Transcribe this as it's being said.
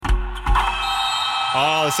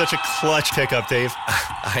Oh, such a clutch pickup, Dave.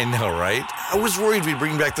 I know, right? I was worried we'd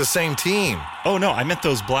bring back the same team. Oh, no, I meant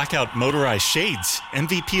those blackout motorized shades.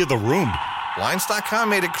 MVP of the room. Blinds.com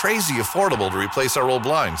made it crazy affordable to replace our old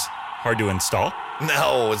blinds. Hard to install?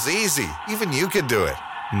 No, it's easy. Even you could do it.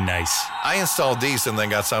 Nice. I installed these and then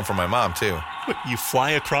got some for my mom, too. What, you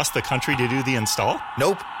fly across the country to do the install?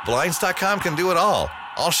 Nope. Blinds.com can do it all.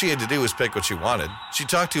 All she had to do was pick what she wanted. She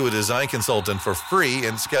talked to a design consultant for free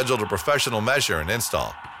and scheduled a professional measure and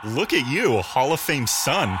install. Look at you, a Hall of Fame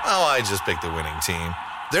son. Oh, I just picked the winning team.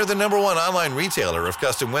 They're the #1 online retailer of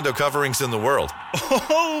custom window coverings in the world.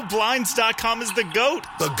 Oh, Blinds.com is the GOAT.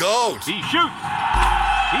 The GOAT! He shoots.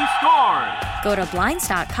 He scores. Go to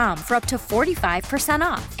Blinds.com for up to 45%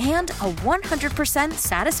 off and a 100%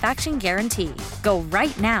 satisfaction guarantee. Go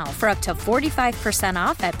right now for up to 45%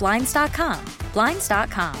 off at Blinds.com.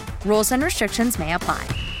 Blinds.com. Rules and restrictions may apply.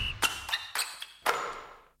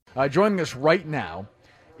 Joining us right now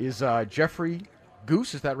is Jeffrey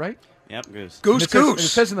Goose. Is that right? Yep, Goose. Goose. It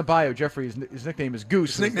says in the bio, Jeffrey, his nickname is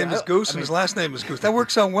Goose. His nickname is Goose, and his last name is Goose. That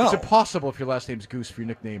works out well. It's impossible if your last name is Goose for your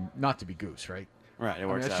nickname not to be Goose, right? Right, it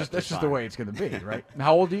works out. That's just the way it's going to be, right? And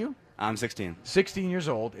how old are you? I'm 16. 16 years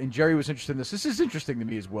old, and Jerry was interested in this. This is interesting to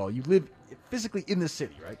me as well. You live physically in the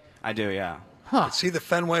city, right? I do, yeah. Huh. See the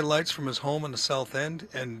Fenway lights from his home in the South End,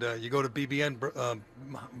 and you go to BBN,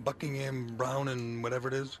 Buckingham, Brown, and whatever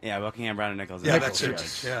it is. Yeah, Buckingham, Brown, and Nichols. Yeah, Nichols, that's it.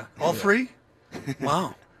 yes. Yeah, all three?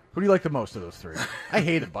 Wow. Who do you like the most of those three? I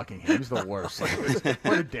hated Buckingham. He was the worst.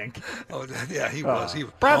 What a dink. Oh, yeah, he was. He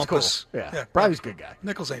was Brad's pompous. cool. Yeah, Brad's a good guy.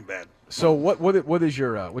 Nichols ain't bad. So what is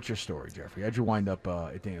your what's your story, Jeffrey? How'd you wind up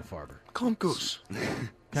at Dana-Farber? Call him Goose. Can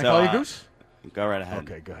I call you Goose? Go right ahead.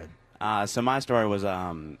 Okay, go ahead. So my story was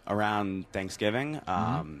around Thanksgiving.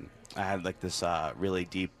 I had like this really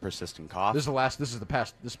deep, persistent cough. This is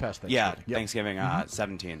past Thanksgiving. Yeah, Yep. Thanksgiving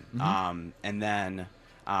 17. And then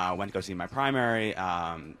went to go see my primary.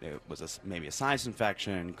 It was maybe a sinus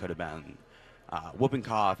infection, could have been whooping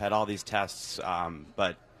cough, had all these tests,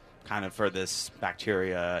 but kind of for this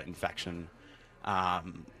bacteria infection.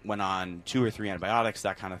 Went on 2 or 3 antibiotics,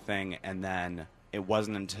 that kind of thing, and then it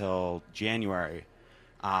wasn't until January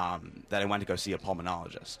that I went to go see a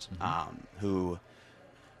pulmonologist who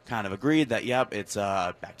kind of agreed that, yep, it's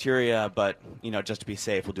bacteria, but, just to be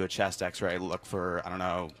safe, we'll do a chest x-ray, look for,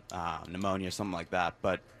 pneumonia, something like that,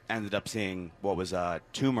 but ended up seeing what was a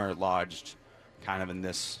tumor lodged kind of in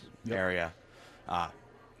this area,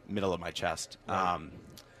 middle of my chest. Right.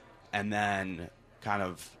 And then kind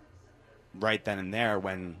of right then and there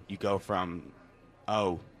when you go from,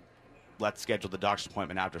 let's schedule the doctor's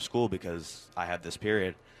appointment after school because I have this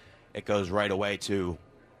period, it goes right away to,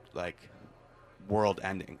 like, world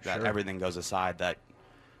ending, that everything goes aside, that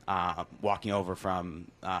walking over from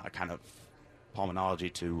kind of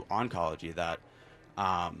pulmonology to oncology, that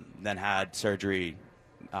then had surgery,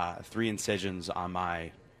 3 incisions on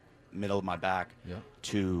my middle of my back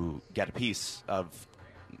to get a piece of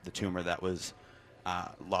the tumor that was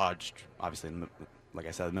lodged, obviously, like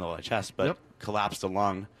I said, in the middle of my chest, but collapsed the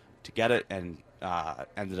lung to get it, and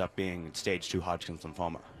ended up being stage 2 Hodgkin's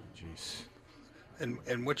lymphoma. Jeez.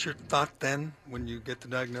 And what's your thought then when you get the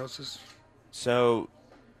diagnosis? So,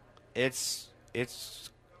 it's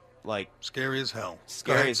like scary as hell.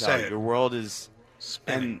 Scary as hell. Your world is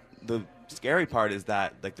spinning. And the scary part is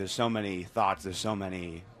that, like, there's so many thoughts, there's so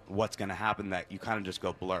many what's going to happen that you kind of just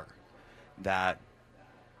go blur. That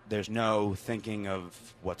there's no thinking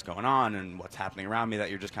of what's going on and what's happening around me,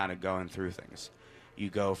 that you're just kind of going through things.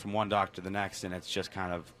 You go from one doctor to the next, and it's just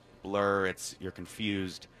kind of blur. You're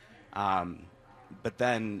confused. But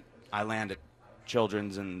then I land at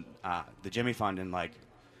Children's and the Jimmy Fund, and, like,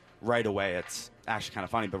 right away it's actually kind of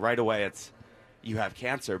funny, but right away it's you have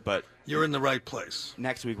cancer, but you're in the right place.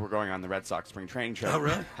 Next week we're going on the Red Sox spring training trip. Oh,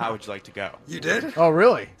 really? How would you like to go? You did? Oh,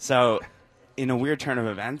 really? So in a weird turn of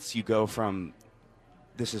events, you go from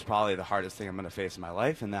this is probably the hardest thing I'm going to face in my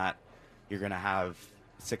life, and that you're going to have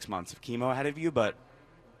 6 months of chemo ahead of you, but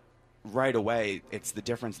right away it's the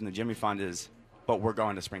difference in the Jimmy Fund is, but we're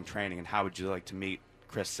going to spring training, and how would you like to meet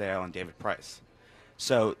Chris Sale and David Price?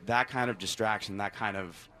 So that kind of distraction, that kind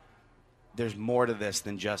of, there's more to this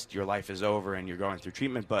than just your life is over and you're going through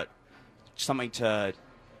treatment, but something to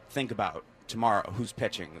think about tomorrow. Who's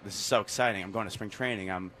pitching? This is so exciting. I'm going to spring training.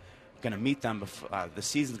 I'm going to meet them. Before, the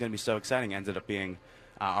season's going to be so exciting. It ended up being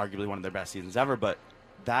arguably one of their best seasons ever, but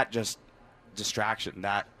that just distraction,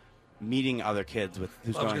 that meeting other kids with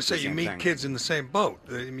who's going through the same thing. I was going to say, you meet kids in the same boat.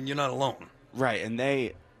 I mean, you're not alone. Right,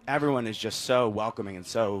 and everyone is just so welcoming and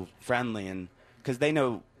so friendly, and because they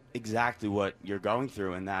know exactly what you're going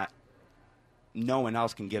through, and that no one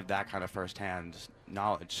else can give that kind of firsthand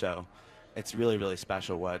knowledge. So it's really, really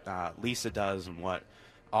special what Lisa does and what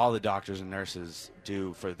all the doctors and nurses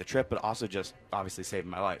do for the trip, but also just obviously saving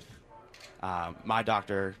my life. My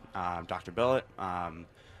doctor, Dr. Billett,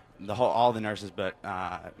 all the nurses, but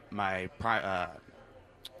my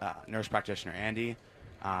nurse practitioner, Andy,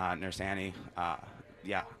 Nurse Annie,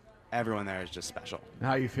 everyone there is just special. And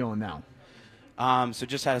how are you feeling now? So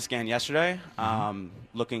just had a scan yesterday,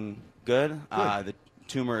 looking good. The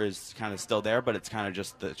tumor is kind of still there, but it's kind of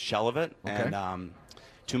just the shell of it. Okay. And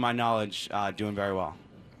to my knowledge, doing very well.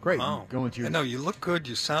 Great. Oh. Going to your... I know you look good.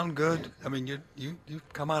 You sound good. I mean,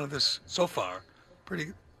 you've come out of this so far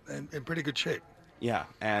in pretty good shape. Yeah,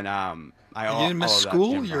 and you didn't miss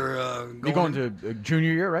school. You're going to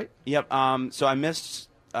junior year, right? Yep. So I missed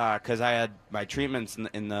because I had my treatments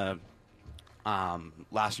in the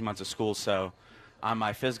last few months of school. So on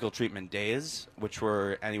my physical treatment days, which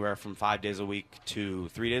were anywhere from 5 days a week to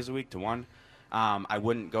 3 days a week to 1, I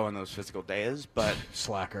wouldn't go on those physical days. But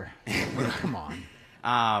Slacker. Come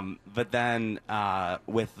on. But then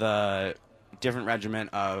with the different regimen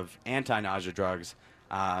of anti-nausea drugs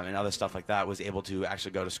and other stuff like that, was able to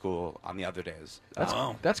actually go to school on the other days.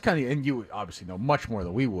 That's kind of, and you obviously know much more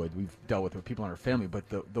than we would. We've dealt with people in our family, but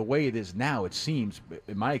the way it is now, it seems,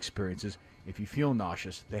 in my experience, is if you feel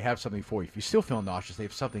nauseous, they have something for you. If you still feel nauseous, they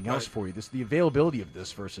have something else for you. The availability of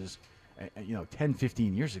this versus 10,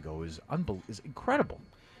 15 years ago is incredible.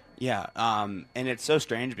 Yeah, and it's so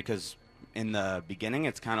strange because in the beginning,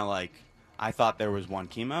 it's kind of like I thought there was one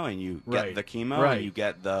chemo, and you get the chemo, and you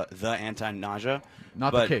get the anti-nausea.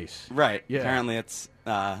 Not the case. Right. Yeah. Apparently, it's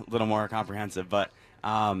a little more comprehensive. But,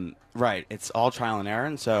 it's all trial and error.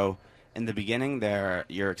 And so in the beginning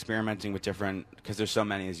you're experimenting with different, because there's so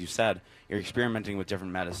many, as you said, you're experimenting with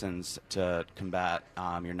different medicines to combat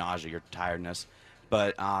your nausea, your tiredness.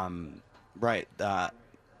 But, my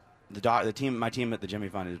team at the Jimmy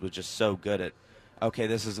Fund was just so good at, okay,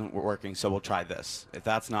 this isn't working, so we'll try this. If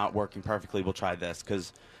that's not working perfectly, we'll try this.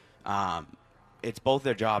 Because it's both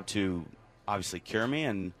their job to obviously cure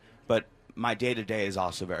me, but my day-to-day is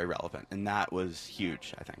also very relevant, and that was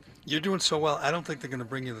huge, I think. You're doing so well, I don't think they're going to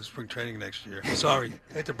bring you to spring training next year. Sorry,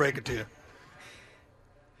 I hate to break it to you.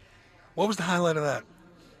 What was the highlight of that?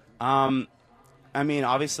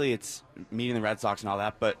 Obviously it's meeting the Red Sox and all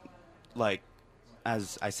that, but,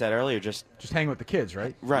 as I said earlier, just hanging with the kids,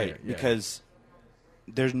 right? Right, Yeah. Because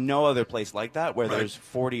there's no other place like that where there's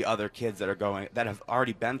 40 other kids that have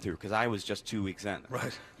already been through, because I was just 2 weeks in,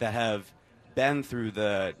 that have been through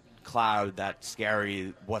the cloud, that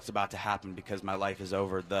scary what's about to happen because my life is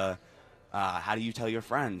over, how do you tell your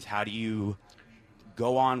friends, how do you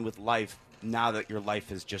go on with life now that your life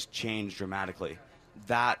has just changed dramatically.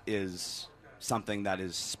 That is something that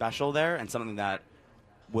is special there, and something that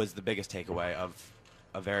was the biggest takeaway of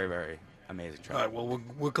a very, very amazing trip. All right, well,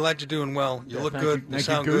 we're glad you're doing well. You look thank good. You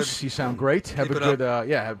sound Goose. good. You sound great. Have Keep a it good,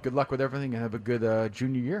 have good luck with everything, and have a good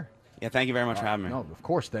junior year. Yeah, thank you very much for having me. No, of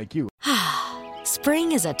course, thank you.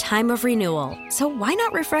 Spring is a time of renewal, so why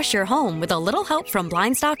not refresh your home with a little help from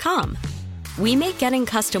Blinds.com? We make getting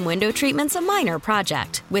custom window treatments a minor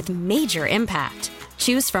project with major impact.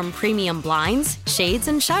 Choose from premium blinds, shades,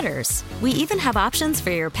 and shutters. We even have options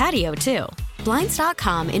for your patio, too.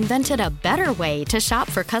 Blinds.com invented a better way to shop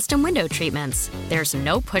for custom window treatments. There's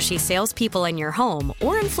no pushy salespeople in your home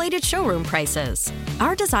or inflated showroom prices.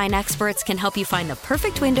 Our design experts can help you find the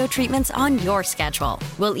perfect window treatments on your schedule.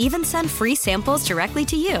 We'll even send free samples directly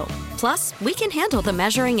to you. Plus, we can handle the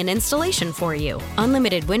measuring and installation for you.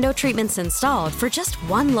 Unlimited window treatments installed for just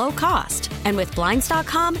one low cost. And with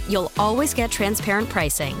Blinds.com, you'll always get transparent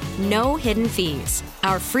pricing. No hidden fees.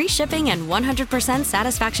 Our free shipping and 100%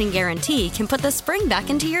 satisfaction guarantee can put the spring back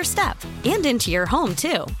into your step and into your home,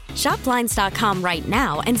 too. Shop Blinds.com right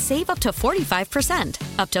now and save up to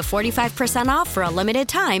 45%. Up to 45% off for a limited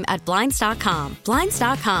time at Blinds.com.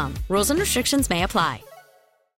 Blinds.com. Rules and restrictions may apply.